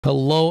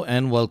Hello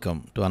and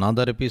welcome to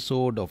another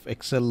episode of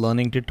Excel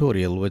Learning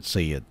Tutorial with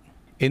Syed.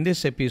 In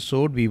this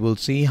episode, we will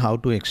see how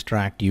to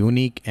extract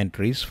unique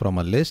entries from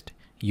a list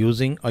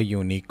using a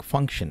unique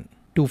function.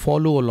 To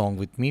follow along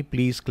with me,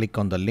 please click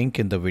on the link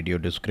in the video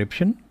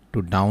description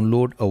to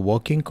download a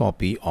working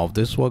copy of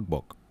this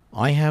workbook.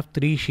 I have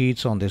 3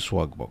 sheets on this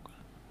workbook.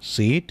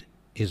 See it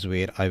is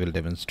where I will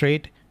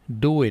demonstrate.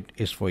 Do it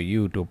is for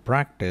you to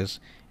practice,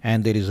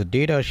 and there is a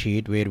data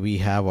sheet where we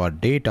have our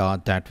data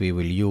that we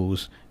will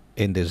use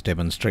in this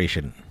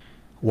demonstration.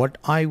 What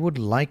I would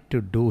like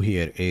to do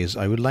here is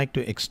I would like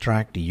to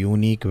extract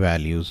unique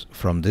values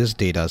from this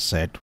data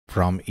set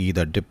from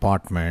either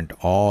department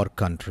or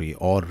country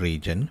or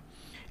region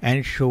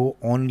and show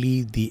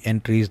only the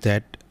entries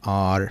that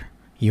are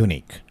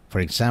unique. For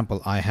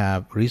example, I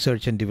have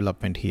research and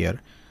development here.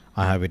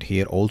 I have it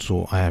here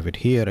also. I have it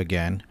here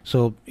again.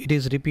 So it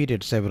is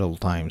repeated several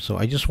times. So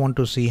I just want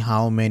to see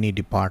how many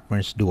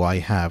departments do I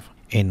have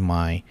in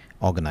my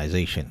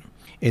organization.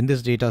 In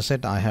this data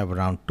set, I have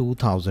around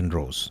 2000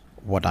 rows.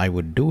 What I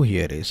would do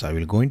here is I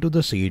will go into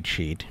the seed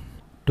sheet.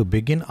 To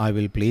begin, I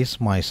will place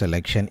my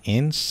selection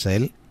in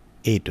cell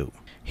A2.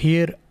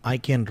 Here I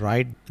can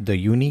write the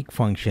unique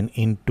function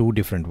in 2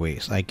 different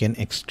ways. I can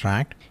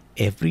extract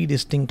every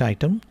distinct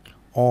item,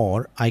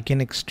 or I can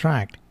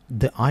extract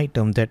the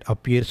item that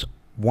appears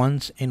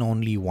once and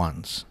only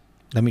once.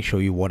 Let me show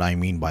you what I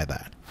mean by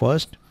that.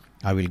 First,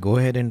 I will go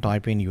ahead and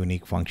type in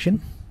unique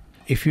function.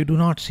 If you do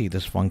not see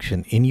this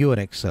function in your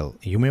Excel,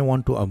 you may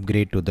want to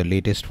upgrade to the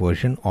latest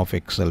version of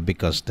Excel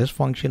because this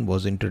function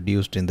was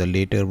introduced in the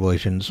later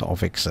versions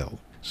of Excel.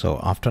 So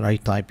after I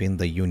type in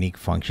the unique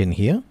function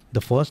here,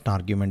 the first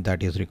argument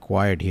that is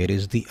required here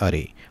is the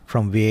array.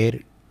 From where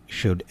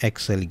should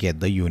Excel get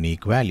the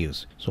unique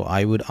values? So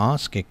I would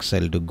ask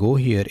Excel to go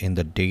here in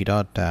the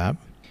data tab,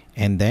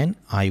 and then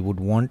I would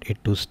want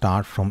it to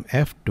start from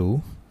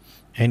F2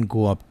 and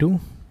go up to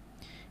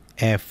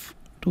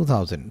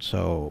F2000.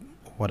 So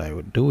what I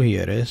would do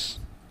here is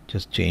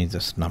just change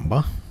this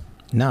number.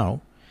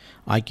 Now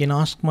I can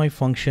ask my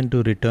function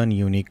to return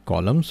unique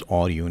columns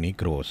or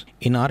unique rows.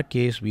 In our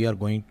case, we are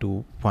going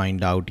to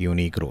find out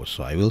unique rows.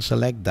 So I will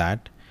select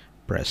that,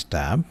 press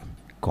tab,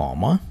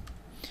 comma,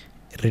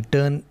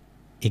 return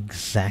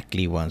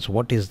exactly once.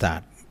 What is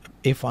that?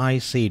 If I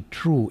say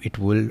true, it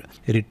will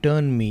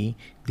return me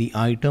the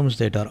items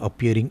that are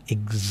appearing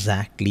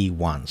exactly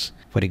once.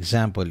 For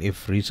example,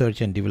 if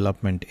research and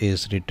development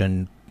is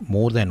written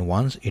more than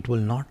once, it will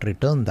not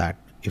return that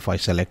if I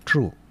select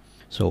true.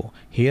 So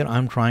here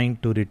I'm trying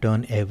to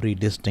return every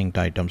distinct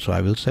item. So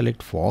I will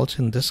select false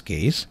in this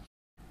case,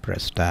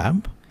 press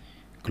tab,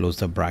 close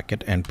the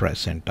bracket and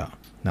press enter.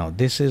 Now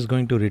this is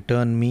going to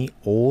return me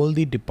all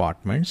the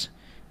departments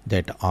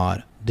that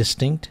are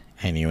distinct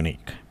and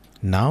unique.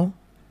 Now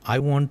I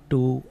want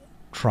to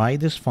try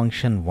this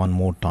function one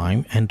more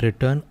time and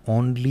return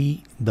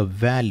only the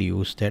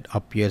values that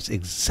appears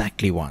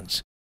exactly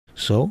once.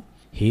 So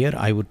here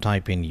I would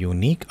type in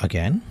unique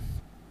again.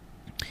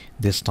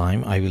 This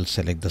time I will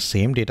select the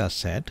same data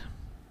set,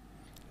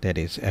 that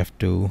is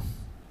F2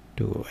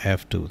 to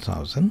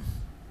F2000,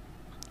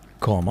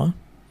 comma.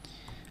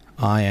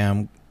 I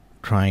am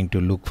trying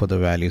to look for the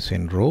values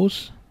in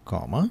rows,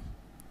 comma,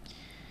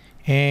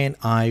 and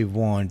I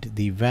want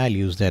the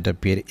values that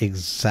appear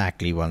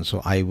exactly once.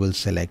 So I will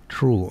select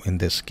true in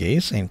this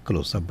case and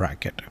close the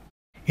bracket.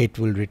 It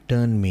will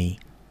return me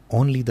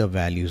only the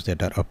values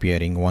that are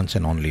appearing once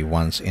and only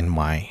once in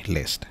my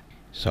list.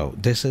 So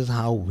this is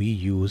how we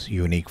use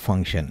unique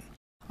function.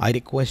 I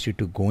request you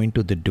to go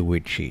into the do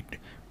it sheet.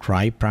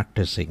 Try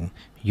practicing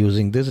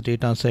using this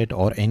data set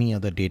or any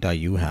other data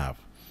you have.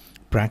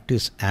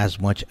 Practice as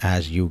much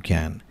as you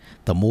can.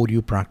 The more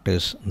you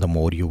practice, the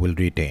more you will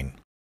retain.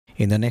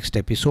 In the next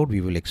episode,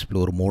 we will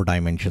explore more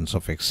dimensions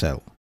of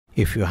Excel.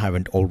 If you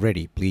haven't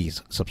already,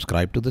 please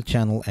subscribe to the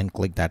channel and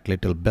click that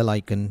little bell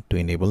icon to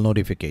enable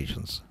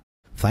notifications.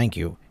 Thank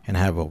you and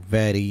have a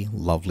very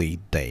lovely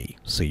day.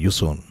 See you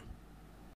soon.